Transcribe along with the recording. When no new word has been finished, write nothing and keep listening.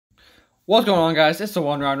What's going on, guys? It's the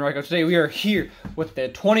One Round Rico. Today we are here with the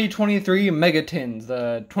 2023 Mega Tins,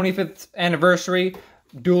 the 25th anniversary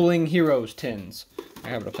Dueling Heroes Tins. I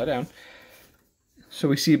have it upside down. So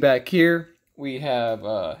we see back here, we have,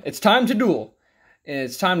 it's time to duel.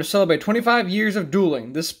 It's time to celebrate 25 years of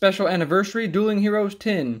dueling. This special anniversary Dueling Heroes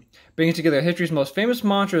Tin brings together history's most famous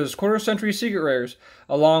monsters, quarter-century secret rares,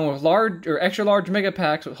 along with large or extra-large mega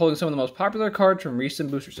packs holding some of the most popular cards from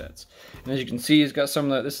recent booster sets. And as you can see, it's got some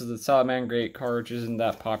of the, this is the Solid Great card, which isn't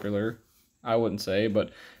that popular, I wouldn't say,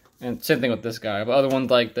 but, and same thing with this guy. But other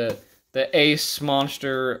ones like the Ace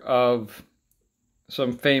monster of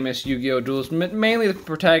some famous Yu-Gi-Oh! Duels, mainly the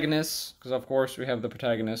protagonists, because of course we have the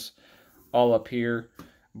protagonists all up here,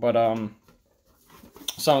 but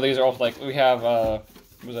some of these are also like we have what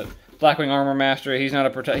was it, Blackwing Armor Master. He's not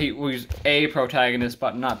a he's a protagonist,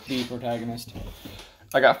 but not the protagonist.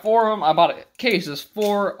 I got 4 of them. I bought cases,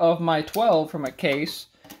 4 of my 12 from a case,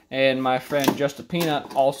 and my friend Just a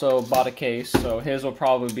Peanut also bought a case, so his will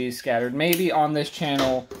probably be scattered maybe on this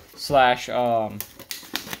channel slash Card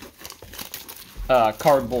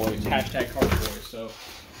Boys, hashtag Card Boys. So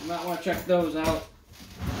you might want to check those out.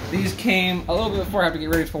 These came a little bit before I have to get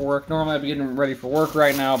ready for work. Normally I'd be getting ready for work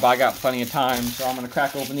right now, but I got plenty of time, so I'm going to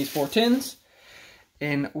crack open these 4 tins,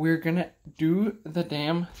 and we're going to do the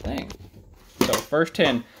damn thing. So, first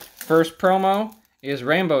tin. First promo is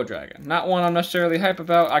Rainbow Dragon. Not one I'm necessarily hype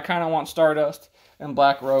about. I kind of want Stardust and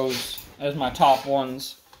Black Rose as my top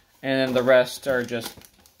ones, and then the rest are just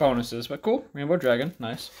bonuses, but cool. Rainbow Dragon,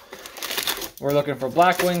 nice. We're looking for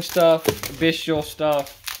Blackwing stuff, Bestial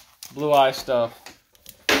stuff, Blue Eye stuff.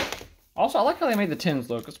 Also, I like how they made the tins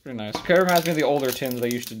look. It's pretty nice. It kind of reminds me of the older tins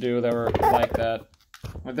they used to do that were like that.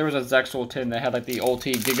 Like there was a Zexal tin that had like the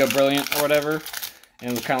Ulti Giga Brilliant or whatever,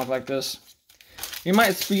 and it would kind of look like this. You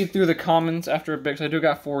might speed through the comments after a bit, because I do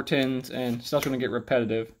got 4 tins, and stuff's going to get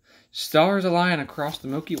repetitive. Stars align across the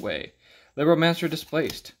Milky Way. Liberal Master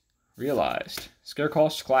displaced. Realized. Scarecrow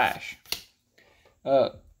Splash.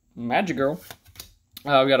 Magic-Girl.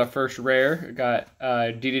 We got a first rare. We got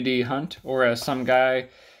DDD Hunt, or as some guy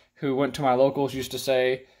who went to my locals used to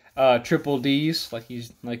say, triple D's, like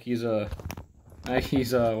he's what's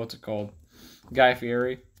it called? Guy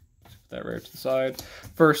Fieri. Put that right to the side.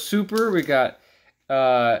 First super, we got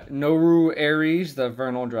Noru Ares, the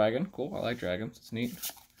Vernal Dragon. Cool, I like dragons, it's neat.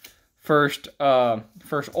 First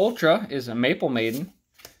Ultra is a Maple Maiden.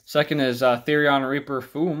 Second is Therion Reaper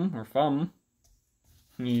Fum.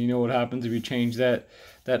 You know what happens if you change that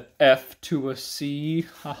F to a C.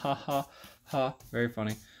 Ha ha ha ha. Very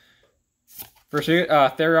funny. First,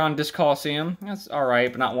 Therion Discoliseum. That's alright,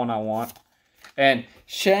 but not one I want. And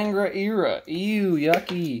Shangri-Era. Ew,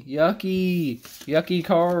 yucky. Yucky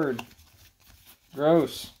card.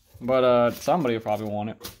 Gross. But, somebody will probably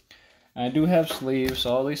want it. And I do have sleeves,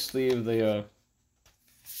 so I'll at least sleeve the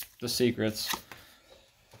secrets.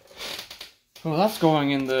 Well, that's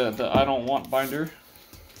going in the I don't want binder.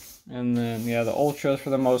 And then, yeah, the Ultras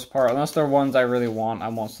for the most part. Unless they're ones I really want, I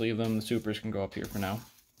won't sleeve them. The Supers can go up here for now.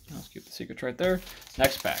 Let's keep the secrets right there.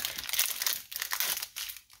 Next pack.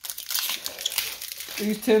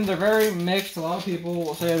 These tins are very mixed. A lot of people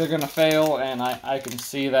will say they're going to fail, and I can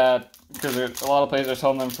see that because a lot of places are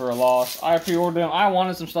selling them for a loss. I pre-ordered them. I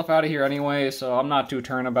wanted some stuff out of here anyway, so I'm not too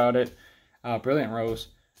turned about it. Brilliant Rose.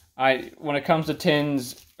 When it comes to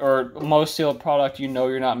tins or most sealed product, you know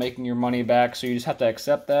you're not making your money back, so you just have to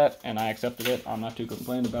accept that, and I accepted it. I'm not too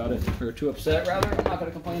complained about it, or too upset, rather. I'm not going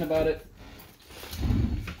to complain about it.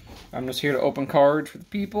 I'm just here to open cards for the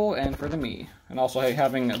people and for the me. And also, hey,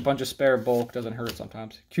 having a bunch of spare bulk doesn't hurt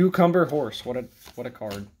sometimes. Cucumber Horse, what a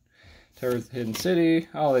card. Terror's Hidden City.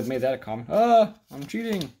 Oh, they've made that a common. I'm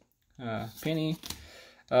cheating. Penny.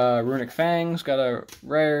 Runic Fangs, got a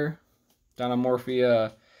rare.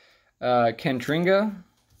 Dynamorphia Kentringa.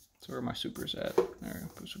 That's where my supers at. There,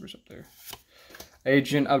 put supers up there.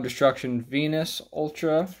 Agent of Destruction Venus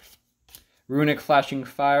Ultra. Runic Flashing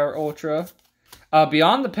Fire Ultra.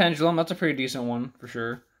 Beyond the Pendulum, that's a pretty decent one, for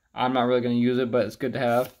sure. I'm not really going to use it, but it's good to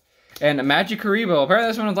have. And Magikaribo. Apparently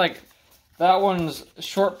this one is like, that one's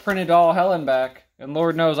short printed all hell and back. And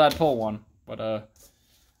Lord knows I'd pull one. But,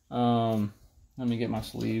 let me get my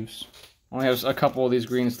sleeves. I only have a couple of these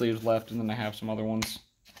green sleeves left, and then I have some other ones.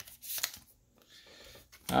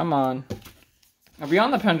 Come on. Now,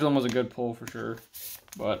 Beyond the Pendulum was a good pull, for sure.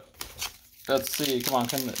 But, let's see. Come on,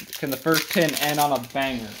 can the first tin end on a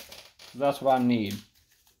banger? That's what I need.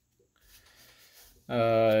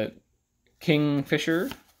 Kingfisher.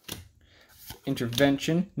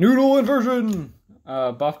 Intervention. Noodle Inversion!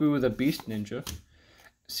 Baku the Beast Ninja.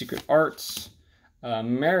 Secret Arts.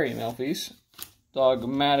 Mary Melfies.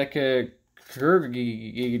 Dogmatica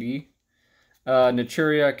Kurgigity.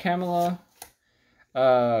 Naturia Camilla.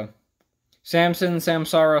 Samson,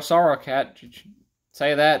 Samsara, Saurocat.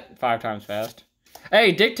 Say that 5 times fast.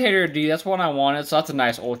 Hey, Dictator D, that's one I wanted, so that's a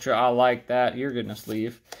nice Ultra. I like that. You're getting a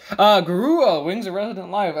sleeve. Garua, Wings of Resident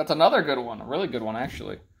Life. That's another good one. A really good one,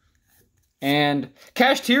 actually. And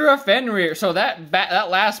Kashtira Fenrir. So that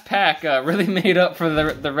last pack really made up for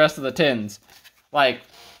the rest of the tins. Like,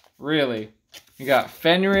 really. You got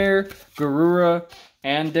Fenrir, Garura,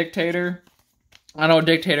 and Dictator. I know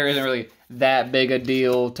Dictator isn't really that big a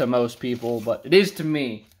deal to most people, but it is to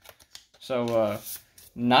me. So,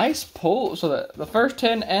 nice pull. So the first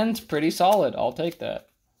 10 ends pretty solid. I'll take that.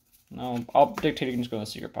 No, Dictator can just go in the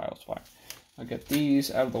secret pile. It's fine. I'll get these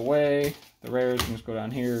out of the way. The rares can just go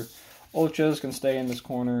down here. Ultras can stay in this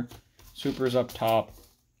corner. Supers up top.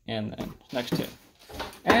 And then next 10.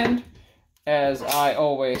 And, as I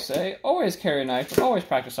always say, always carry a knife. Always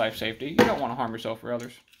practice life safety. You don't want to harm yourself or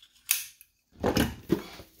others.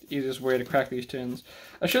 Easiest way to crack these tins.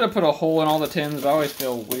 I should have put a hole in all the tins, but I always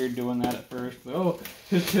feel weird doing that at first. Oh,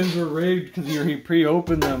 his tins were rigged because he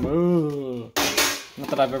pre-opened them. Ugh. Not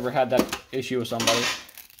that I've ever had that issue with somebody.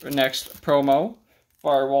 Next promo,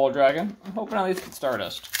 Firewall Dragon. I'm hoping at least get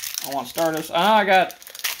Stardust. I want Stardust. I got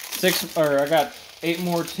 8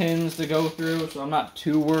 more tins to go through, so I'm not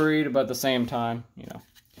too worried. But at the same time, you know.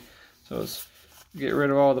 So let's get rid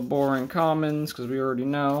of all the boring commons because we already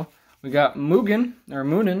know. We got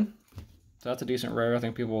Moonin. So that's a decent rare. I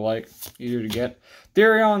think people will like. Easier to get.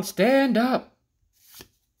 Therion, stand up.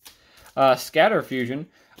 Scatter Fusion.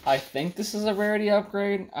 I think this is a rarity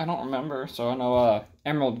upgrade. I don't remember. So I know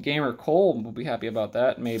Emerald Gamer Cole will be happy about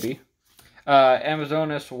that. Maybe.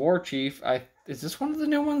 Amazonas War Chief. Is this one of the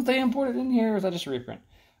new ones they imported in here? Or is that just a reprint?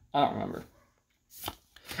 I don't remember.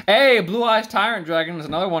 Hey, Blue Eyes Tyrant Dragon is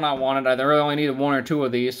another one I wanted. I really only needed 1 or 2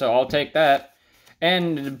 of these, so I'll take that.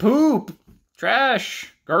 And poop,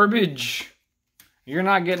 trash, garbage. You're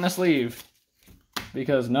not getting a sleeve.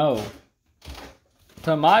 Because no.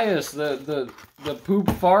 Tamias, the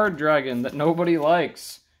poop fart dragon that nobody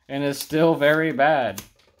likes. And is still very bad.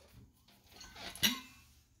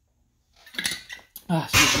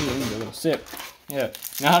 Excuse me, a little sip. Yeah.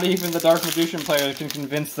 Not even the Dark Magician player can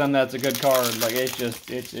convince them that's a good card. Like, it's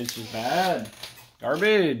just bad.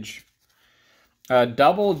 Garbage.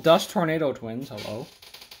 Double Dust Tornado Twins. Hello.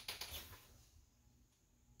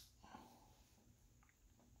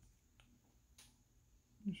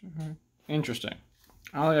 Interesting.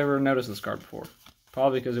 I don't think I've ever noticed this card before.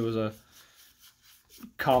 Probably because it was a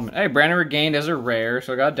common. Hey, Brandon Regained as a rare,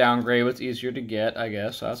 so I got downgrade. It's easier to get, I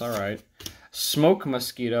guess. So that's alright. Smoke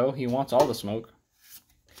Mosquito. He wants all the smoke.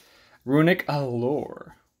 Runic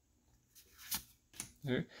Allure.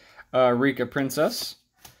 Rika Princess.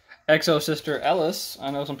 Exo Sister Ellis.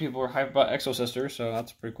 I know some people are hyped about Exo Sister, so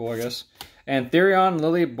that's pretty cool, I guess. And Therion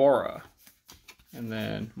Lily Bora. And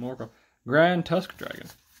then more Grand Tusk Dragon.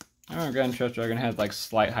 I remember Grand Tusk Dragon had like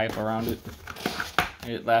slight hype around it.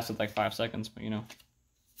 It lasted like 5 seconds, but you know.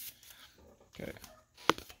 Okay.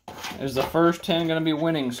 Is the first 10 going to be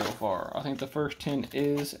winning so far? I think the first 10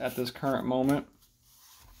 is at this current moment.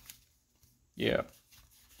 Yeah.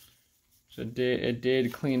 So it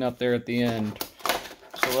did clean up there at the end.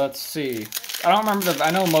 So let's see. I don't remember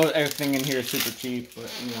I know everything in here is super cheap,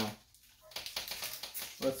 but you know.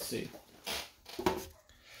 Let's see.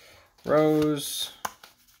 Rose.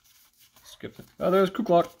 Skip it. Oh, there's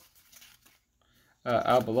Kuklok.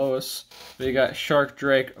 Albelois. So you got Shark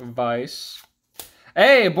Drake Vice.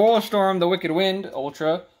 Hey, Boilstorm, the Wicked Wind,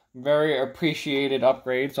 Ultra. Very appreciated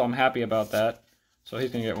upgrade, so I'm happy about that. So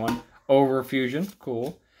he's going to get one. Overfusion,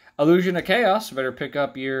 cool. Illusion of Chaos, better pick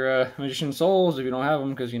up your Magician Souls if you don't have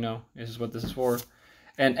them, because, you know, this is what this is for.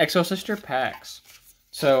 And Exo Sister Packs.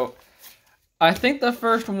 So, I think the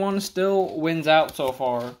first one still wins out so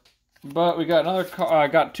far. But we got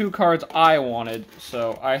got 2 cards I wanted,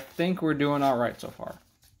 so I think we're doing alright so far.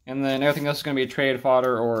 And then everything else is going to be trade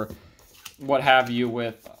fodder or what have you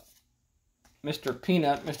with Mr.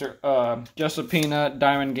 Peanut, Just a Peanut,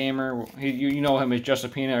 Diamond Gamer. You know him as Just a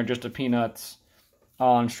Peanut or Just a Peanuts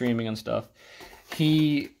on streaming and stuff.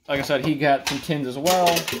 He, like I said, he got some tins as well.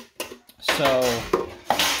 So,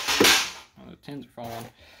 the tins are falling.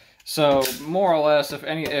 So, more or less,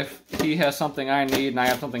 if he has something I need and I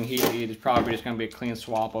have something he needs, it's probably just going to be a clean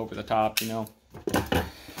swap over the top, you know.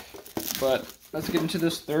 But let's get into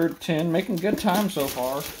this third tin. Making good time so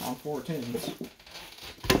far on 4 tins.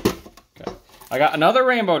 Okay. I got another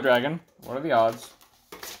Rainbow Dragon. What are the odds?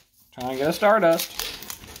 Trying to get a Stardust.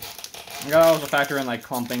 I gotta also factor in like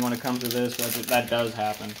clumping when it comes to this. That does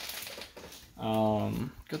happen.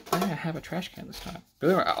 Good thing I have a trash can this time.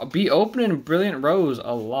 I'll be opening Brilliant Rose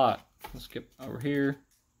a lot. Let's skip over here.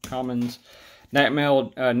 Commons.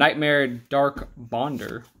 Nightmare Dark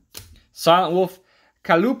Bonder. Silent Wolf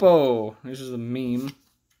Calupo. This is a meme.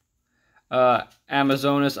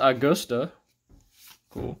 Amazonas Augusta.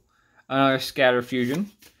 Cool. Another Scatter Fusion.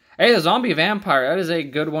 Hey, the Zombie Vampire. That is a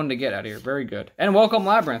good one to get out of here. Very good. And Welcome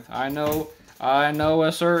Labyrinth. I know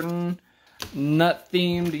a certain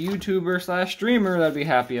nut-themed YouTuber / streamer that'd be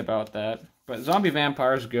happy about that. But Zombie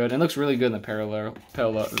Vampire is good. And looks really good in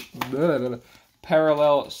the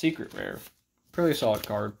parallel secret rare. Pretty solid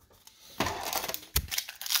card.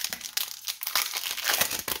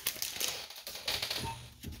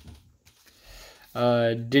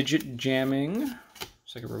 Digit Jamming.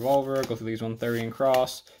 Second Revolver. Go through these 130 and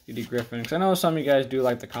cross. UD Griffin. Because I know some of you guys do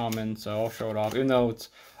like the commons, so I'll show it off. Even though it's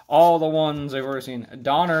all the ones I've already seen.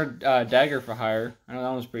 Donner Dagger for Hire. I know that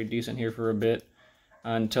one's pretty decent here for a bit.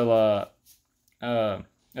 Until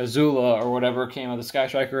Azula or whatever came out. The Sky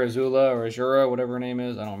Striker Azula or Azura, whatever her name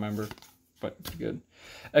is. I don't remember. But it's good.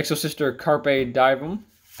 Exosister Carpe Divum.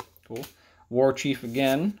 Cool. War Chief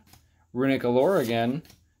again. Runic Allure again.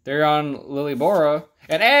 Therion Lilybora.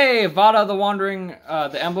 And hey, Vada the Wandering,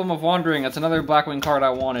 the Emblem of Wandering. That's another Blackwing card I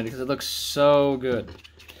wanted because it looks so good.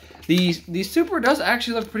 The Super does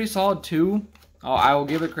actually look pretty solid too. Oh, I will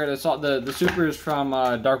give it credit. The Supers from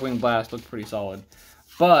Darkwing Blast look pretty solid.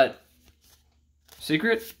 But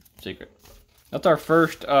Secret. That's our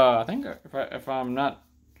first. I think if I'm not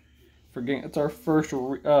forgetting, it's our first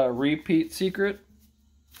repeat Secret.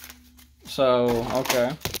 So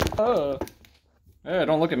okay. Hey,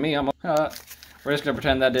 don't look at me. We're just gonna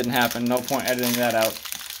pretend that didn't happen. No point editing that out.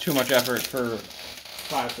 Too much effort for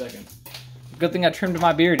 5 seconds. Good thing I trimmed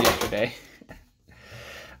my beard yesterday.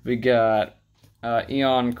 We got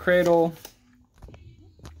Eon Cradle.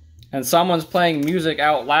 And someone's playing music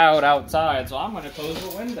out loud outside, so I'm going to close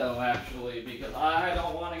the window, actually, because I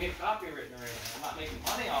don't want to get copywritten or anything. I'm not making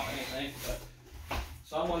money off anything, but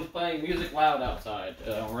someone's playing music loud outside.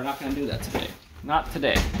 We're not going to do that today. Not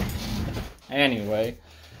today. Anyway,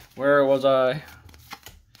 where was I?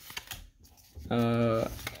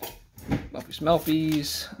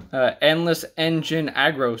 Smelfies. Endless Engine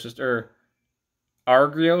Aggro System, or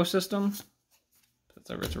Argrio System.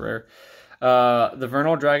 It's rare. The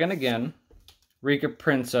Vernal Dragon again. Rika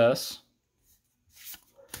Princess.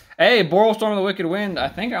 Hey, Boral Storm of the Wicked Wind. I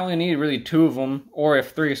think I only need really 2 of them, or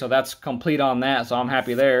if 3, so that's complete on that, so I'm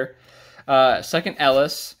happy there. Second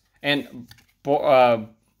Ellis. And Therion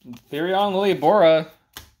Lilybora,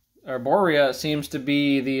 or Borea, seems to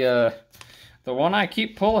be the one I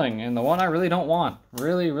keep pulling, and the one I really don't want.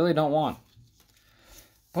 Really don't want.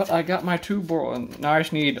 But I got my 2 Boral, and now I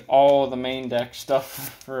just need all the main deck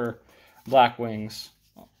stuff for Blackwings.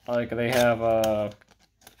 Like they have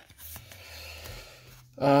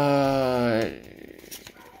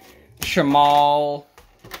Shamal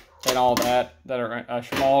and all that are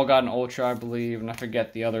Shamal got an Ultra, I believe, and I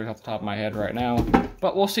forget the others off the top of my head right now.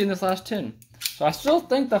 But we'll see in this last tin. So I still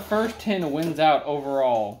think the first tin wins out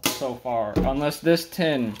overall so far, unless this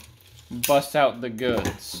tin busts out the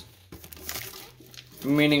goods.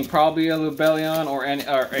 Meaning probably a Lubellion or a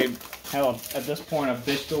hell, at this point, a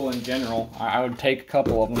Bistol in general. I would take a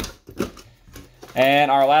couple of them.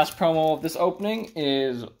 And our last promo of this opening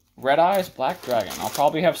is Red Eyes Black Dragon. I'll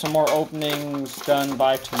probably have some more openings done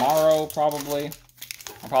by tomorrow, probably.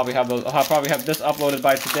 I'll probably have this uploaded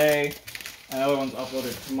by today, and the other one's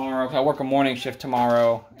uploaded tomorrow. I work a morning shift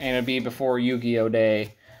tomorrow, and it'll be before Yu-Gi-Oh!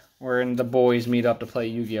 Day, wherein the boys meet up to play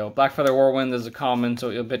Yu-Gi-Oh! Black Feather Whirlwind is a common, so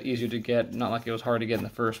it's a bit easier to get. Not like it was hard to get in the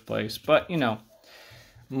first place, but, you know,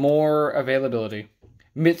 more availability.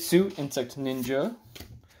 Mitsu, Insect Ninja.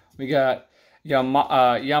 We got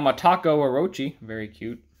Yamatako Orochi, very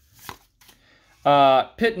cute.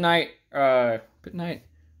 Pit Knight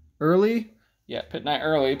Early? Yeah, Pit Knight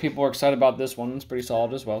Early. People are excited about this one. It's pretty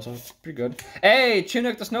solid as well, so it's pretty good. Hey,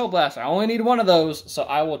 Chinook the Snow Blast. I only need 1 of those, so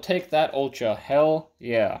I will take that Ultra. Hell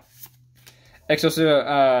yeah.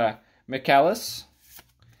 Exosuit Michaelis.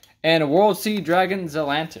 And World Sea Dragon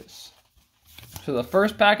Zelantis. So the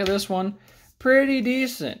first pack of this one, pretty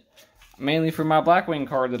decent. Mainly for my Blackwing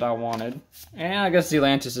card that I wanted. And I guess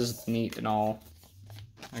Zelantis is neat and all.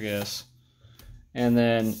 I guess. And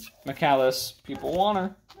then Michaelis, people want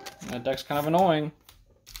her. That deck's kind of annoying.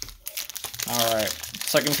 Alright.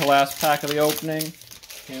 Second to last pack of the opening.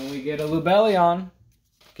 Can we get a Lubellion?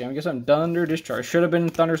 Can we get some Thunder Discharge? Should have been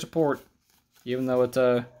Thunder Support. Even though it's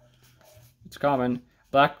common.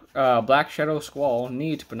 Black Shadow Squall.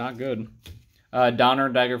 Neat, but not good. Donner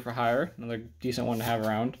Dagger for Hire. Another decent one to have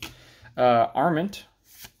around. Arment.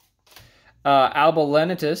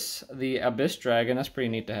 Albalenitis, the Abyss Dragon. That's pretty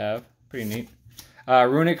neat to have. Pretty neat.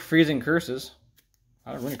 Runic Freezing Curses.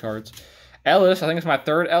 I don't runic cards. Ellis, I think it's my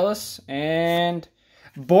third Ellis. And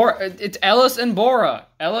it's Ellis and Bora.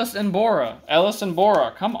 Ellis and Bora. Ellis and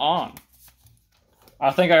Bora. Come on.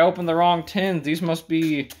 I think I opened the wrong tins. This must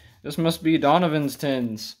be Donovan's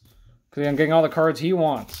tins. Because I'm getting all the cards he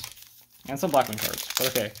wants. And some Blackman cards. But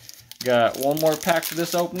okay. Got one more pack for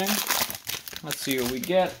this opening. Let's see what we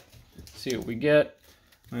get.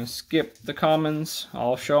 I'm going to skip the commons.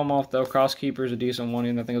 I'll show them off though. Crosskeeper is a decent one,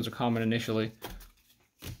 even though I think it was a common initially.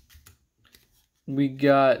 We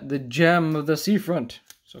got the Gem of the Seafront.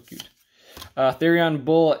 So cute. Therion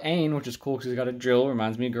Bull Ain, which is cool because he's got a drill.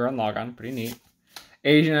 Reminds me of Gurren Lagann. Pretty neat.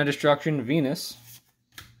 Asian of Destruction Venus.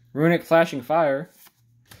 Runic Flashing Fire.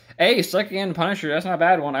 Hey, Second Hand Punisher. That's not a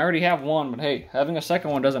bad one. I already have one, but hey, having a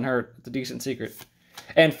second one doesn't hurt. It's a decent secret.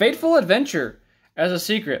 And Fateful Adventure as a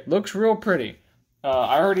secret. Looks real pretty.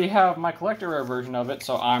 I already have my collector rare version of it,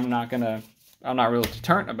 so I'm not really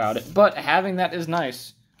deterrent about it. But having that is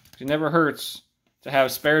nice. It never hurts to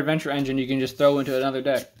have spare adventure engine you can just throw into another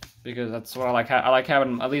deck, because that's what I like. I like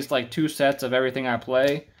having at least like 2 sets of everything I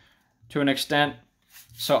play to an extent,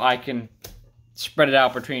 so I can spread it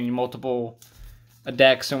out between multiple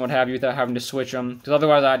decks and what have you without having to switch them. Because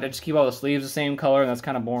otherwise I just keep all the sleeves the same color, and that's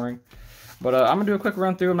kind of boring. But I'm going to do a quick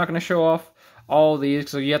run through. I'm not going to show off all of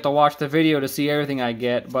these, so you have to watch the video to see everything I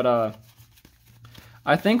get. But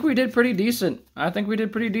I think we did pretty decent. I think we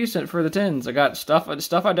did pretty decent for the tins. I got stuff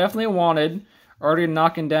I definitely wanted. Already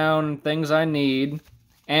knocking down things I need.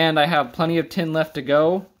 And I have plenty of tin left to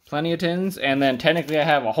go. Plenty of tins. And then technically I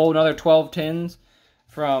have a whole another 12 tins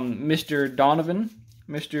from Mr. Donovan.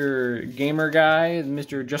 Mr. Gamer Guy.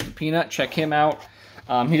 Mr. Just a Peanut. Check him out.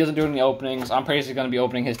 He doesn't do any openings. I'm basically going to be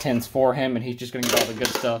opening his tins for him. And he's just going to get all the good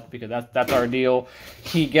stuff. Because that's our deal.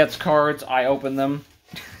 He gets cards. I open them.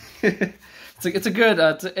 It's a good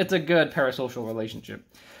parasocial relationship.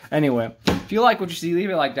 Anyway, if you like what you see, leave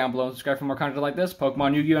a like down below and subscribe for more content like this.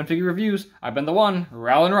 Pokemon, Yu-Gi-Oh! And figure reviews. I've been the one,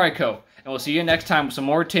 Rowlin' Ryko. And we'll see you next time with some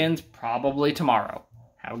more tins, probably tomorrow.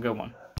 Have a good one.